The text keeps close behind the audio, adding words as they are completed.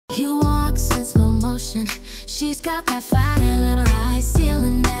He walks in slow motion. She's got that fire little eyes,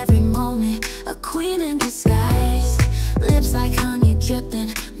 stealing every moment. A queen in disguise. Lips like honey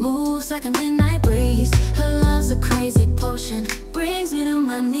dripping, moves like a midnight breeze. Her love's a crazy potion, brings me to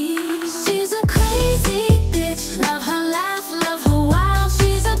my knees. She's a crazy bitch, love her laugh, love her wild.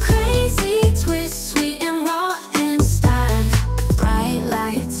 She's a crazy twist, sweet and raw in style. Bright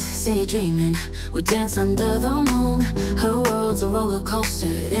lights, city dreaming, we dance under the moon. Her world's a roller coaster,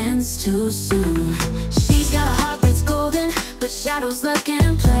 it ends too soon. She's got a heart that's golden, but shadows lurk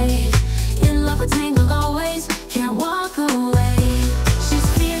and play. In love with tangled always, can't walk away. She's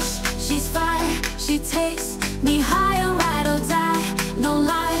fierce, she's fire, she takes me higher, ride or die. No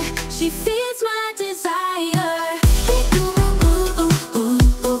lie, she feeds my desire.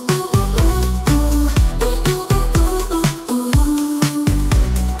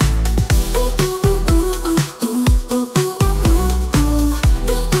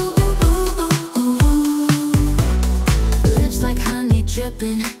 Lips like honey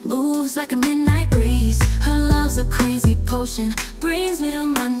dripping, moves like a midnight breeze. Her love's a crazy potion, brings me to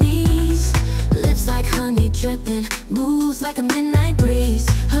my knees. Lips like honey dripping, moves like a midnight breeze.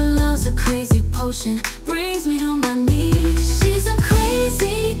 Her love's a crazy potion, brings me to my knees. She's a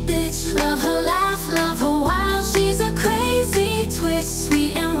crazy bitch, love her laugh, love her wild. She's a crazy twist,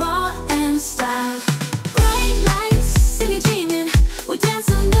 sweet and raw and style. Bright lights, city dreaming, we dance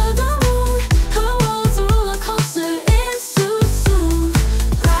under the moon. Her world's a roller coaster, ends too soon.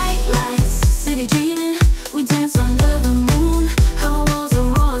 Bright lights, city dreaming, we dance under the moon. Her world's a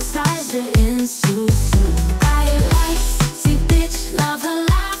roller coaster, ends too soon. Bright lights, see bitch, love her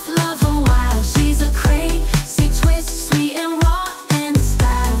laugh, love her wild. She's a crazy twist, sweet and raw and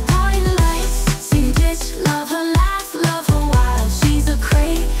style. Bright lights, see bitch, love her laugh, love her wild. She's a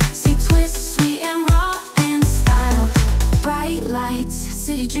crazy twist, sweet and raw and style. Bright lights,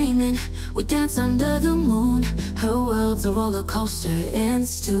 city dreaming, we dance under the moon. Her world's a roller coaster,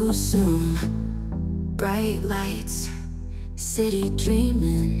 ends too soon. Bright lights, city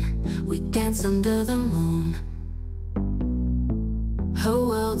dreaming, we dance under the moon. Her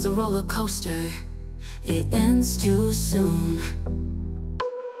world's a roller coaster, it ends too soon.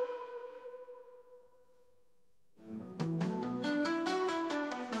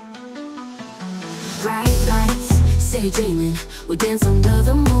 Bright lights, city dreaming, we dance under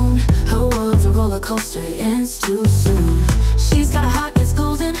the moon. Her world's a roller coaster, it ends too soon. She's got a heart that's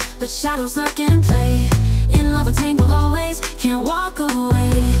golden, but shadows lurk and play. In love with tangled always, can't walk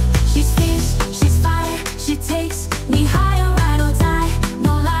away. She's fierce, she's fire, she takes